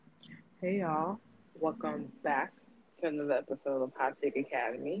Hey y'all, welcome back to another episode of Hot Take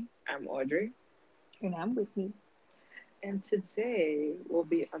Academy. I'm Audrey, And I'm with you. and today we'll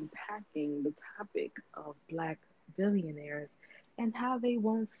be unpacking the topic of Black billionaires and how they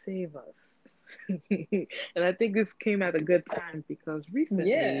won't save us. And I think this came at a good time because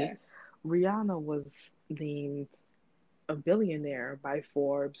recently Yeah. Rihanna was named a billionaire by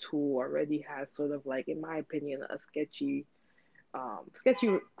Forbes, who already has sort of like, in my opinion, a sketchy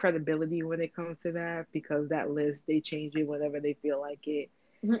credibility when it comes to that because that list they change it whenever they feel like it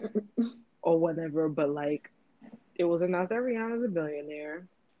or whatever. But like it was announced that Rihanna's a billionaire.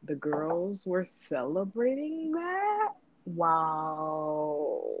 The girls were celebrating that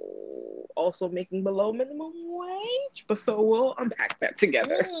while also making below minimum wage. But so we'll unpack that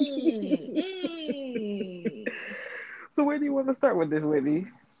together. Mm. So where do you want to start with this, Whitney?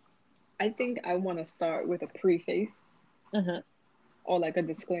 I think I want to start with a preface Hmm. or like a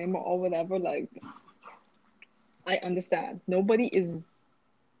disclaimer or whatever. Like, I understand. Nobody is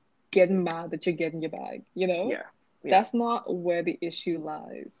getting mad that you're getting your bag, you know? Yeah, yeah. That's not where the issue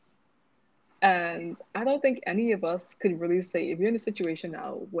lies. And I don't think any of us could really say if you're in a situation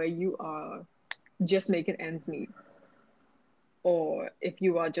now where you are just making ends meet, or if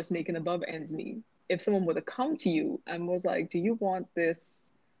you are just making above ends meet, if someone were to come to you and was like, do you want this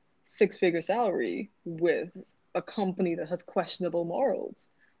six-figure salary with a company that has questionable morals?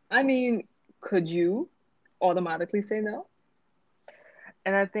 I mean, could you automatically say no?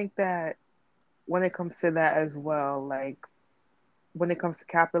 And I think that when it comes to that as well, like when it comes to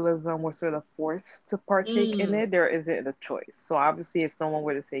capitalism, we're sort of forced to partake in Mm, it. There isn't a choice. So obviously, if someone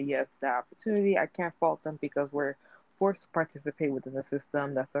were to say yes to the opportunity, I can't fault them because we're forced to participate within a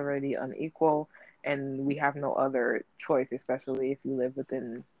system that's already unequal, and we have no other choice, especially if you live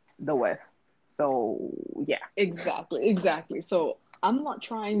within the West. So yeah. exactly, exactly. So I'm not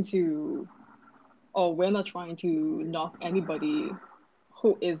trying to, or we're not trying to knock anybody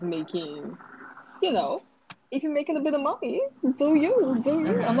who is making, you know, if you're making a bit of money, do you, do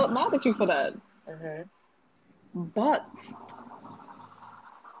you. I'm Mhm. not mad at you for that. Mhm. But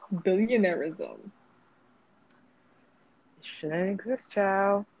billionairism It shouldn't exist,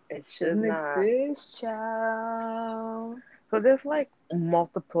 child. It should shouldn't not. exist, child. So there's like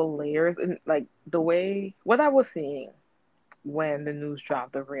multiple layers, and like the way what I was seeing when the news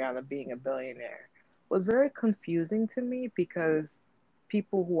dropped of Rihanna being a billionaire was very confusing to me because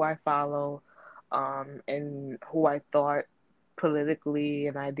people who I follow and who I thought politically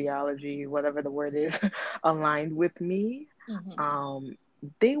and ideology, whatever the word is, aligned with me, Mm-hmm. um,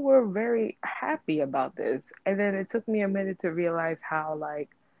 they were very happy about this. And then it took me a minute to realize how, like,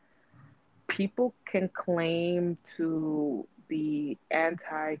 people can claim to be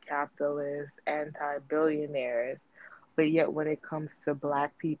anti capitalist, anti billionaires, but yet when it comes to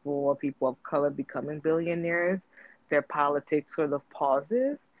black people or people of color becoming billionaires, their politics sort of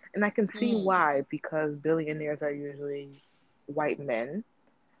pauses. And I can see Mm. why, because billionaires are usually white men.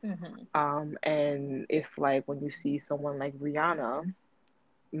 Mm-hmm. And it's like when you see someone like Rihanna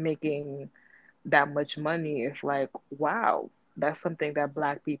making that much money, it's like, wow, that's something that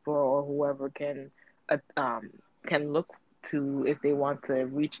black people or whoever can look to if they want to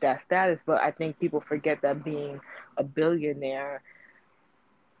reach that status. But I think people forget that being a billionaire,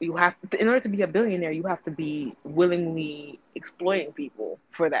 in order to be a billionaire, you have to be willingly exploiting people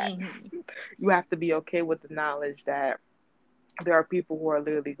for that. Mm-hmm. You have to be okay with the knowledge that there are people who are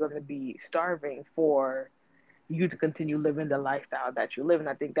literally going to be starving for you to continue living the lifestyle that you live. And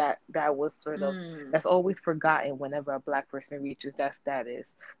I think that that was sort of Mm. that's always forgotten whenever a black person reaches that status.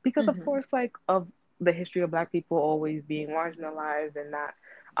 Because of Mm-hmm. course, like of the history of black people always being marginalized and not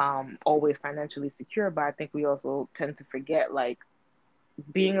always financially secure. But I think we also tend to forget like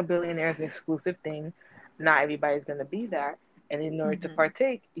being a billionaire is an exclusive thing. Not everybody's gonna be that. And in order to Mm-hmm.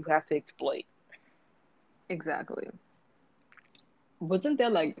 partake, you have to exploit. Exactly. Wasn't there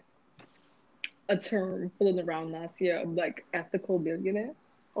like a term floating around last year of like ethical billionaire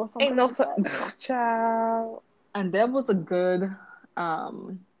or Ain't something no like that? child. And there was a good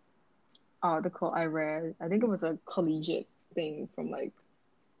um article I read. I think it was a collegiate thing from like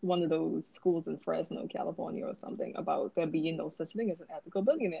one of those schools in Fresno, California, or something about there being no such thing as an ethical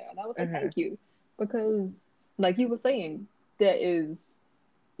billionaire. And I was like, Hmm. thank you. Because, like you were saying, there is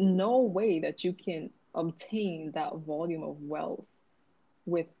no way that you can obtain that volume of wealth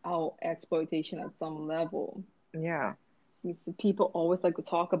without exploitation at some level. Yeah. People always like to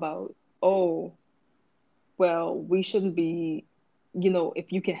talk about, oh, well, we shouldn't be,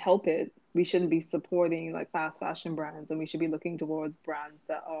 if you can help it, we shouldn't be supporting like fast fashion brands, and we should be looking towards brands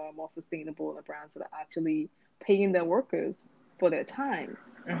that are more sustainable and brands that are actually paying their workers for their time.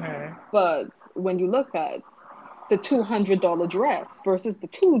 Hmm. But when you look at the $200 dress versus the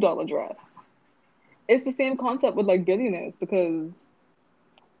 $2 dress, it's the same concept with like billionaires because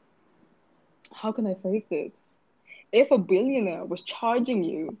how can I phrase this? If a billionaire was charging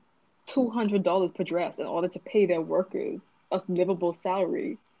you $200 per dress in order to pay their workers a livable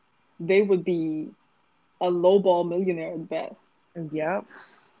salary, they would be a lowball millionaire at best. Yep.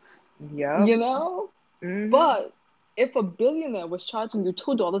 Yep. You know? Hmm. But if a billionaire was charging you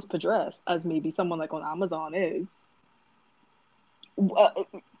 $2 per dress, as maybe someone like on Amazon is, uh,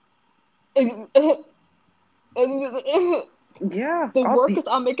 the Yeah. workers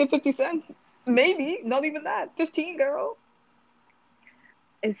are making 50 cents. Maybe, not even that. 15, girl.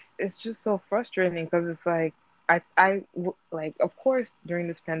 It's just so frustrating because it's like like of course during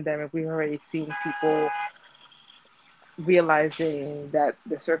this pandemic we've already seen people realizing that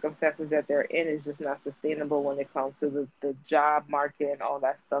the circumstances that they're in is just not sustainable when it comes to the job market and all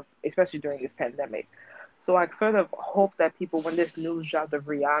that stuff, especially during this pandemic. So I sort of hope that people, when this news dropped of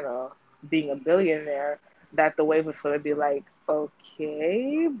Rihanna being a billionaire, that the wave was sort of be like,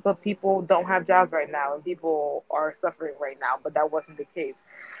 okay, but people don't have jobs right now and people are suffering right now, but that wasn't the case.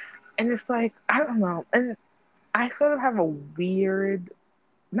 And it's like, I don't know. And I sort of have a weird,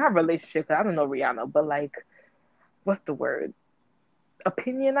 not relationship, I don't know Rihanna, but like, what's the word?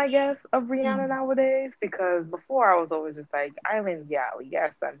 Opinion, I guess, of Rihanna Mm, nowadays. Because before I was always just like, Island Gal,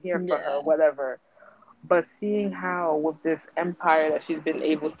 yes, I'm here for her, yeah. whatever. But seeing how, with this empire that she's been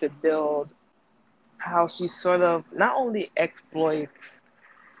able to build, how she sort of not only exploits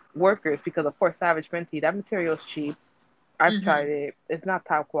workers, because of course, Savage Fenty, that material is cheap. I've tried Mm-hmm. it, it's not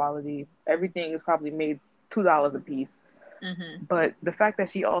top quality. Everything is probably made $2 a piece. Mm-hmm. But the fact that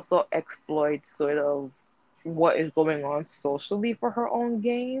she also exploits sort of what is going on socially for her own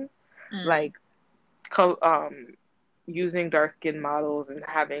gain, Mm. like co- um, using dark skin models and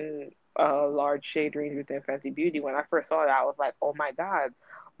having a large shade range within Fenty Beauty. When I first saw that, I was like, oh my God.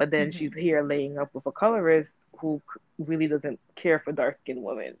 But then she's Mm-hmm. here laying up with a colorist who really doesn't care for dark skinned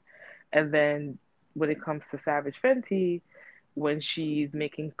women. And then when it comes to Savage Fenty, when she's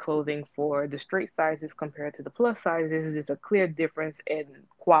making clothing for the straight sizes compared to the plus sizes, there's a clear difference in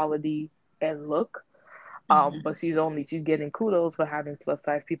quality and look. Mm-hmm. But she's getting kudos for having plus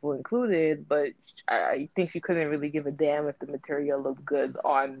size people included, but I think she couldn't really give a damn if the material looked good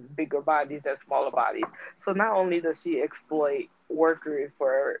on bigger bodies than smaller bodies. So not only does she exploit workers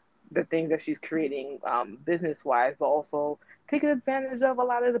for the things that she's creating business wise, but also taking advantage of a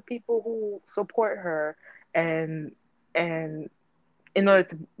lot of the people who support her and and in order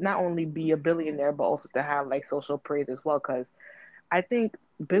to not only be a billionaire but also to have like social praise as well. Because I think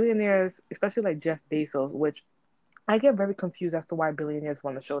billionaires, especially like Jeff Bezos, which I get very confused as to why billionaires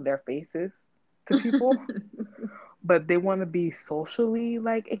want to show their faces to people, but they want to be socially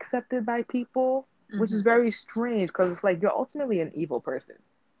like accepted by people, which is Mm-hmm. very strange because it's like you're ultimately an evil person,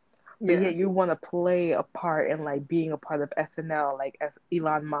 but Yeah. yet you want to play a part in like being a part of SNL, like as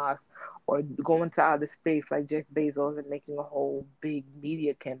Elon Musk, or going to outer space like Jeff Bezos and making a whole big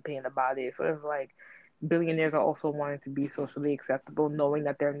media campaign about it. Sort of like billionaires are also wanting to be socially acceptable, knowing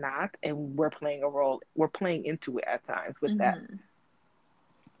that they're not, and we're playing a role. We're playing into it at times with that. Mm-hmm.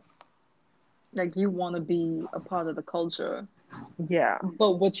 Like you want to be a part of the culture, Yeah,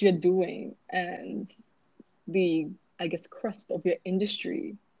 but what you're doing and the, I guess, crust of your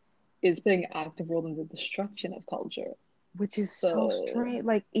industry is playing an active role in the destruction of culture. which is so So, strange.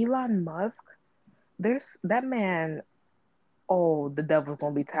 Like Elon Musk, there's that man. Oh, the devil's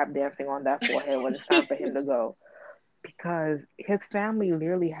gonna be tap dancing on that forehead when it's time for him to go, because his family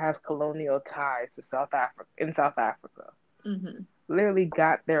literally has colonial ties to South Africa. In South Africa, hmm, literally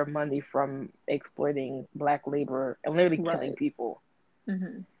got their money from exploiting black labor and literally killing right. people.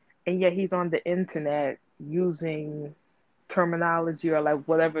 Hmm. And yet he's on the internet using terminology or like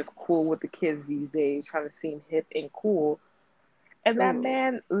whatever's cool with the kids these days, trying to seem hip and cool. And that Oh,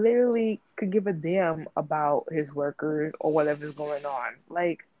 man literally could give a damn about his workers or whatever's going on.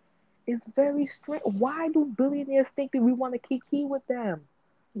 Like, it's very strange. Why do billionaires think that we want to kiki with them?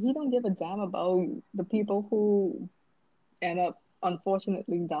 he don't give a damn about the people who end up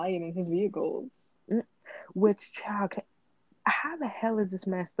unfortunately dying in his vehicles. Mm. Which child? How the hell is this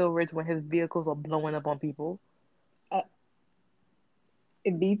man still rich when his vehicles are blowing up on people? Uh,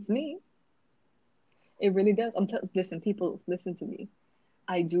 it beats me. It really does. Listen, people, listen to me.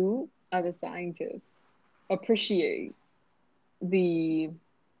 I do, as a scientist, appreciate the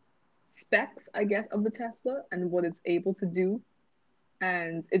specs, I guess, of the Tesla and what it's able to do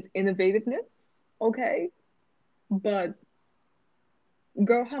and its innovativeness. Okay. But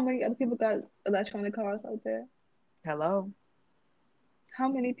girl, how many other people got electronic cars out there? Hello. how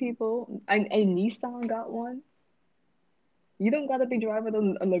many people? A Nissan got one. You don't gotta be driving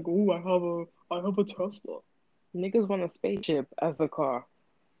and like, oh, I have a Tesla. Niggas want a spaceship as a car,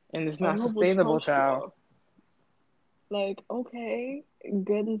 and it's I not have a sustainable, child. Tesla. Like, okay,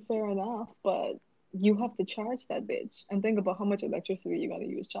 good and fair enough, but you have to charge that bitch. And think about how much electricity you're gonna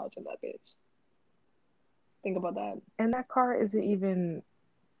use charging that bitch. Think about that. And that car isn't even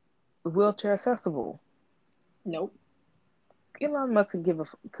wheelchair accessible. Nope. Elon Musk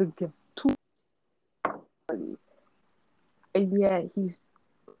could give two, and yet he's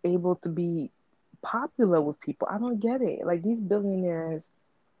able to be popular with people. I don't get it. Like these billionaires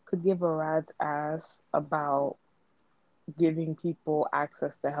could give a rat's ass about giving people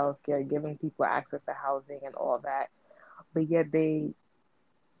access to healthcare, giving people access to housing and all that, but yet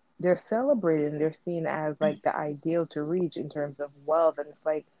they're celebrated and they're seen as like the ideal to reach in terms of wealth, and it's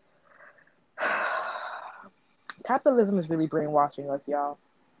like capitalism is really brainwashing us, y'all.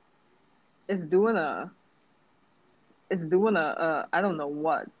 It's doing a it's doing I don't know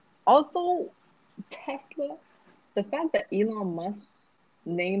what. Also, Tesla, the fact that Elon Musk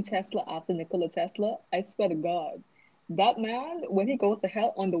named Tesla after Nikola Tesla, I swear to God, that man, when he goes to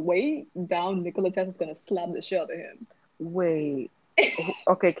hell on the way down, Nikola Tesla's gonna slap the shit out of him. Wait,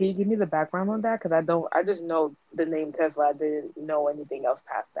 okay, can you give me the background on that? Because I don't, I just know the name Tesla. I didn't know anything else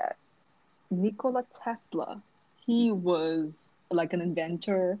past that. Nikola Tesla, he was like an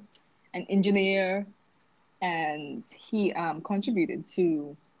inventor, an engineer, and he contributed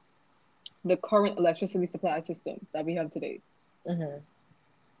to the current electricity supply system that we have today. Hmm.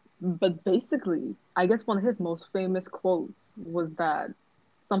 But basically, I guess one of his most famous quotes was that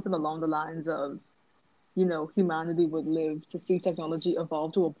something along the lines of, humanity would live to see technology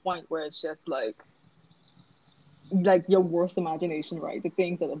evolve to a point where it's just like your worst imagination, right? The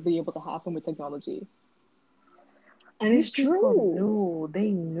things that will be able to happen with technology. And These it's people true. knew, they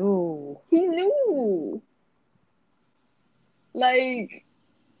knew. He knew. Like,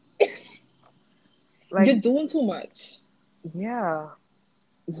 Like, you're doing too much. yeah.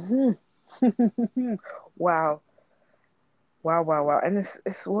 Wow. Wow, wow, wow. And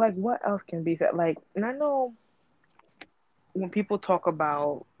it's like what else can be said? Like, and I know when people talk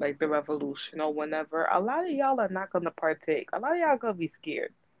about like the revolution or whenever, a lot of y'all are not gonna partake. A lot of y'all gonna be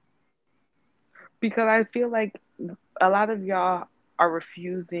scared. Because I feel like a lot of y'all are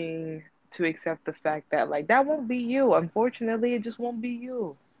refusing to accept the fact that like that won't be you. Unfortunately, it just won't be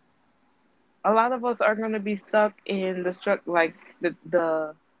you. A lot of us are gonna be stuck in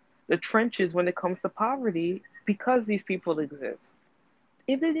the trenches when it comes to poverty because these people exist.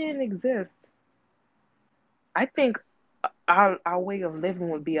 If they didn't exist, I think our way of living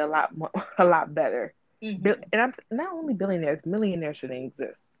would be a lot more, a lot better. Mm-hmm. And I'm not only billionaires, millionaires shouldn't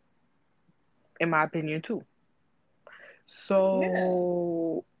exist, in my opinion too. Yeah.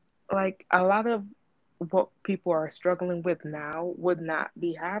 So, like a lot of what people are struggling with now would not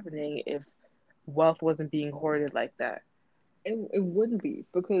be happening if wealth wasn't being hoarded like that. It wouldn't be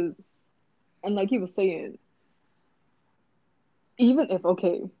because, and like he was saying, even if,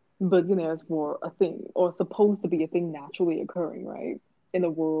 okay, billionaires were a thing or supposed to be a thing naturally occurring, right? In a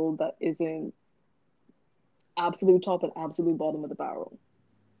world that isn't absolute top and absolute bottom of the barrel.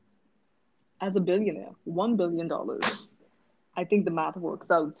 As a billionaire, $1 billion, I think the math works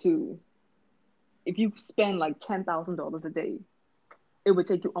out to, if you spend like $10,000 a day, it would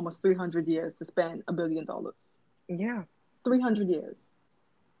take you almost 300 years to spend $1 billion. Yeah, 300 years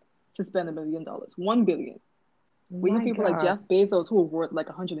to spend $1 billion. 1 billion. We have my people like God. Jeff Bezos who are worth like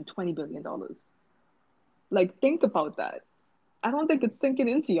 $120 billion. Like, think about that. I don't think it's sinking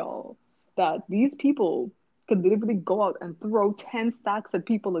into y'all that these people could literally go out and throw 10 stacks at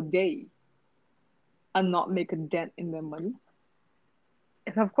people a day and not make a dent in their money.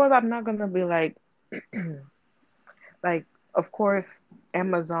 And of course, I'm not gonna be like, like, of course,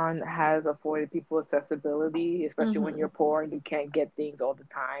 Amazon has afforded people accessibility, especially when Mm-hmm. you're poor and you can't get things all the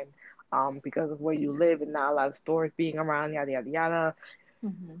time, because of where you live and not a lot of stores being around, yada yada yada.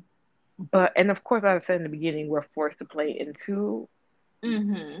 Mm-hmm. But and of course, as I said in the beginning, we're forced to play into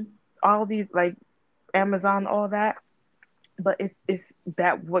Mm-hmm. all these like Amazon, all that. But it's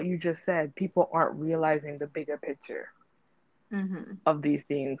that what you just said. People aren't realizing the bigger picture Mm-hmm. of these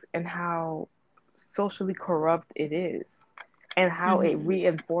things and how socially corrupt it is and how it Mm-hmm.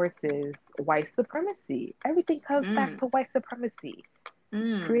 reinforces white supremacy. Everything comes back Mm. to white supremacy,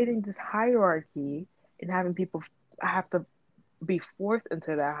 Mm. creating this hierarchy and having people have to be forced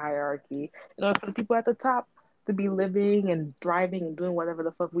into that hierarchy in order for the people at the top to be living and thriving and doing whatever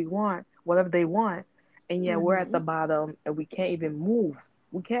the fuck we want, whatever they want. And yet we're at Mm-hmm. the bottom and we can't even move.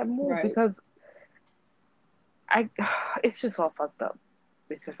 We can't move Right. because I it's just all fucked up.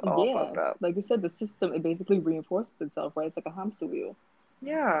 It's just all Yeah, fucked up. like you said, the system it basically reinforces itself, right? It's like a hamster wheel.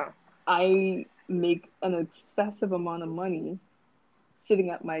 Yeah. I make an excessive amount of money sitting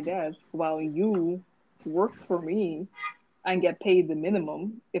at my desk while you work for me and get paid the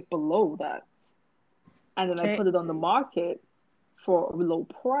minimum, if below that. And then I Okay. put it on the market for a low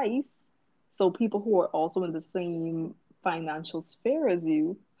price. So people who are also in the same financial sphere as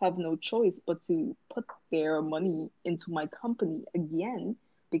you have no choice but to put their money into my company again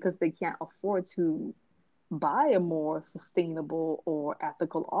because they can't afford to buy a more sustainable or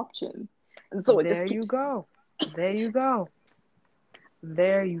ethical option. And so it There just you keeps go. There you go.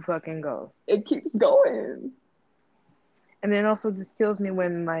 There you fucking go. it keeps going. And then also this kills me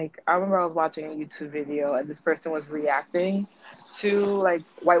when like I remember I was watching a YouTube video and this person was reacting to like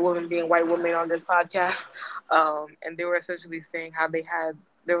white women being white women on this podcast. And they were essentially saying how they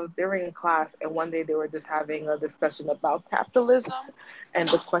were in class and one day they were just having a discussion about capitalism and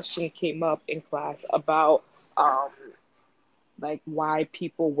the question came up in class about um like why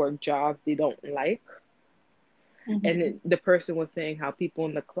people work jobs they don't like. And Mm-hmm. the person was saying how people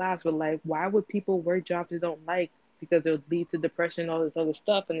in the class were like, why would people work jobs they don't like? Because it would lead to depression, all this other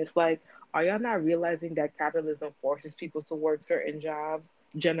stuff. And it's like, are y'all not realizing that capitalism forces people to work certain jobs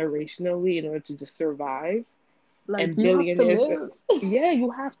generationally in order to just survive? Like And you have to billionaires, live. yeah,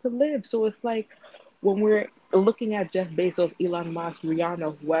 you have to live. So it's like when we're looking at Jeff Bezos, Elon Musk,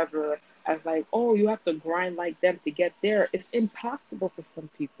 Rihanna, whoever, as like, oh, you have to grind like them to get there. It's impossible for some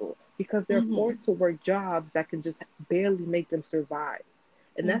people because they're Mm-hmm. forced to work jobs that can just barely make them survive.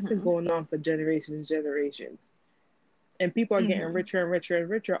 And that's been Mm-hmm. going on for generations and generations. And people are getting Mm-hmm. richer and richer and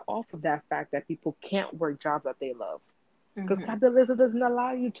richer off of that fact that people can't work jobs that they love because Mm-hmm. capitalism doesn't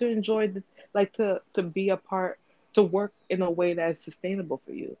allow you to enjoy the, like to be a part to work in a way that is sustainable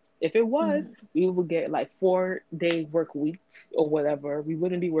for you. If it was, Mm-hmm. we would get like 4 day work weeks or whatever. We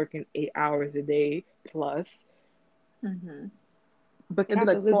wouldn't be working 8 hours a day plus. Mm-hmm. But It'd be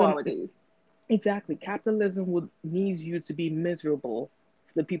like 4 hour capitalism, days. exactly, capitalism would needs you to be miserable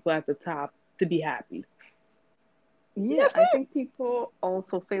for the people at the top to be happy. Yeah, That's I think people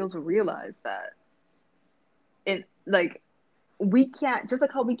also fail to realize that it like we can't just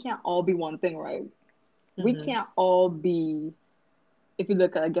like how we can't all be one thing, right? it. We can't all be if you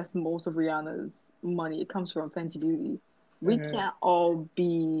look at I guess most of Rihanna's money, it comes from Fenty Beauty. We Hmm. can't all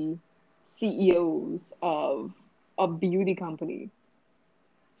be CEOs of a beauty company.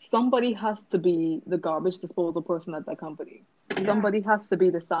 Somebody has to be the garbage disposal person at that company. Yeah, Somebody has to be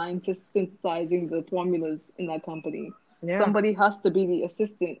the scientist synthesizing the formulas in that company. yeah, Somebody has to be the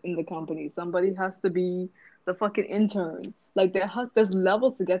assistant in the company. Somebody has to be the fucking intern. Like there's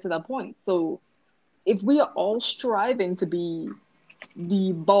levels to get to that point. So if we are all striving to be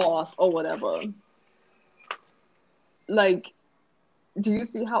the boss or whatever, like, do you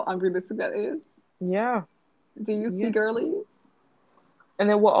see how unrealistic that is? yeah, Do you see yeah. girlies? And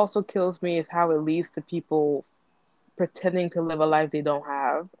then what also kills me is how it leads to people pretending to live a life they don't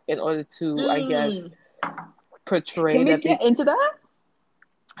have in order to, I guess, Mm. portray Can we that they. get into that?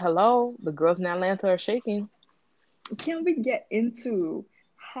 Hello, the girls in Atlanta are shaking. Can we get into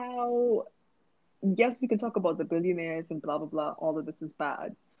how, yes, we can talk about the billionaires and blah, blah, blah, all of this is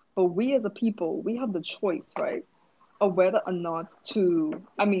bad. But we as a people, we have the choice, right? Of whether or not to,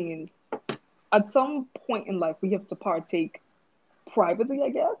 I mean, at some point in life, we have to partake privately, I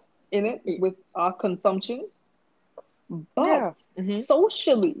guess, in it with our consumption. But Yeah. Hmm.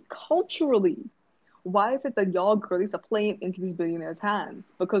 socially, culturally, why is it that y'all girlies are playing into these billionaires'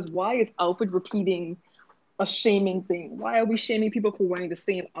 hands? Because why is Alfred repeating a shaming thing? Why are we shaming people for wearing the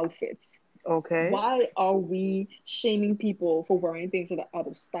same outfits? Okay. Why are we shaming people for wearing things that are out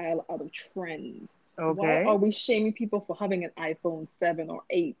of style, out of trend? Why are Okay. we shaming people for having an iPhone 7 or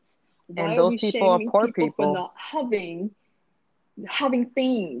 8? And Why are those we people are shaming poor people for people. not having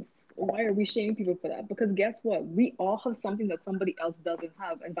things? Why are we shaming people for that? Because guess what? We all have something that somebody else doesn't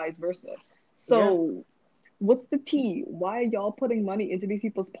have, and vice versa. Yeah. So, what's the tea? Why are y'all putting money into these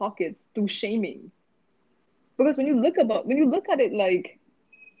people's pockets through shaming? Because when you look at it, like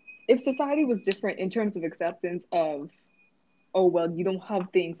if society was different in terms of acceptance of, oh well, you don't have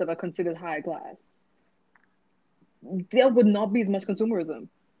things that are considered high class, there would not be as much consumerism.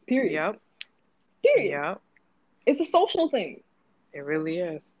 Period. Yep. Period. Yep. It's a social thing, It really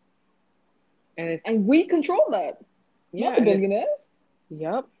is. And it's, and we control that, not yeah, the and it's, billionaires.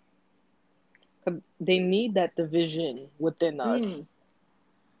 yep. 'Cause they need that division within us Mm.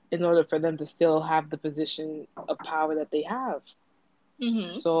 in order for them to still have the position of power that they have.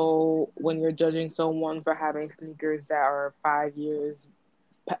 Mm-hmm. So when you're judging someone for having sneakers that are 5 years,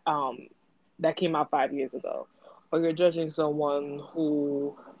 um, that came out 5 years ago, or you're judging someone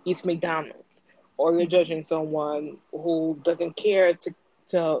who eats McDonald's, or you're Hmm. judging someone who doesn't care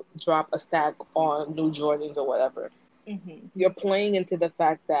to drop a stack on new Jordans or whatever. Hmm. You're playing into the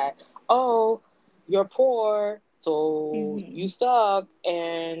fact that, oh, you're poor, so you Hmm. suck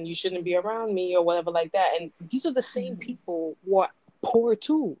and you shouldn't be around me or whatever like that. And these are the same Hmm. people who are poor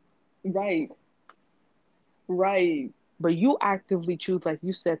too. Right. Right. But you actively choose, like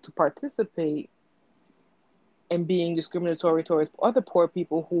you said, to participate in being discriminatory towards other poor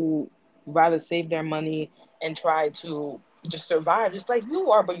people who rather save their money and try to just survive, just like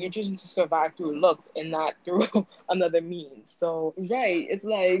you are, but you're choosing to survive through looks and not through another means. So, Right. It's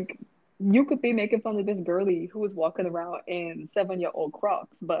like you could be making fun of this girlie who was walking around in 7-year-old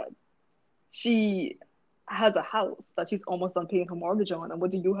Crocs, but she has a house that she's almost done paying her mortgage on. And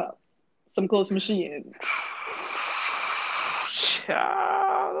what do you have? Some clothes machine.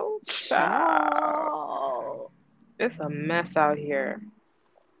 child, child, Ciao. it's a mess out here.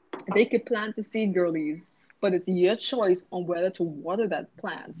 They could plant the seed, girlies, but it's your choice on whether to water that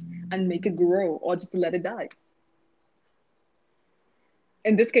plant and make it grow or just let it die.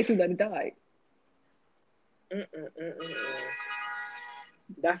 In this case, you let it die. Mm-mm-mm-mm-mm.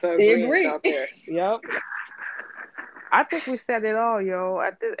 That's an They agreement agree. out there. Yep. I think we said it all, yo.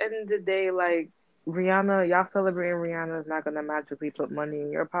 At the end of the day, like Rihanna, y'all celebrating Rihanna is not gonna magically put money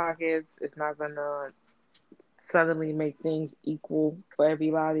in your pockets. It's not gonna suddenly make things equal for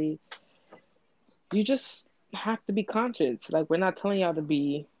everybody. You just have to be conscious. Like we're not telling y'all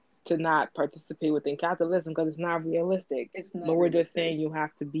to not participate within capitalism because it's not realistic. It's But not we're just realistic. saying you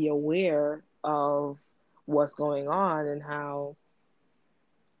have to be aware of what's going on and how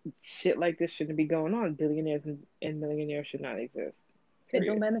shit like this shouldn't be going on. Billionaires and millionaires should not exist. It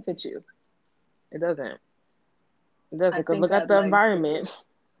don't Period. benefit you. It doesn't. It doesn't. I Because think look at I'd the like to. environment.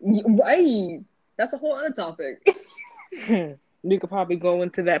 Right. That's a whole other topic. We could probably go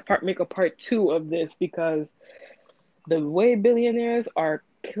into that part, make a part two of this because the way billionaires are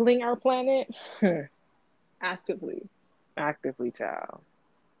killing our planet, Actively. actively, child.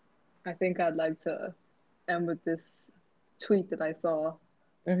 I think I'd like to end with this tweet that I saw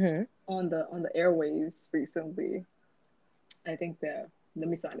Hmm. on the airwaves recently. I think the let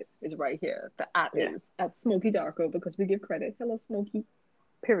me sign it. It's right here. The at Yeah. is at Smokey Darko because we give credit. Hello, Smokey.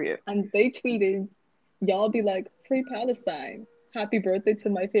 Period. And they tweeted, "Y'all be like, free Palestine. Happy birthday to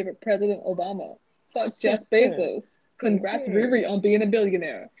my favorite President Obama. Fuck Jeff Bezos. Congrats, Riri, on being a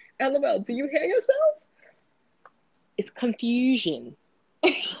billionaire. LOL. Do you hear yourself?" It's confusion.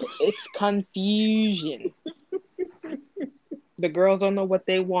 It's confusion. The girls don't know what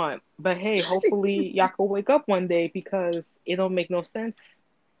they want. But hey, hopefully y'all can wake up one day because it don't make no sense.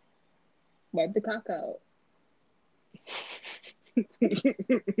 Wipe the cock out.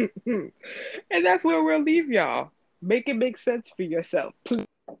 And that's where we'll leave y'all. Make it make sense for yourself,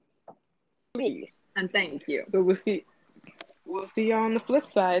 please. And thank you. So we'll see y'all on the flip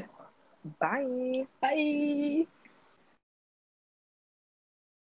side. Bye. Bye.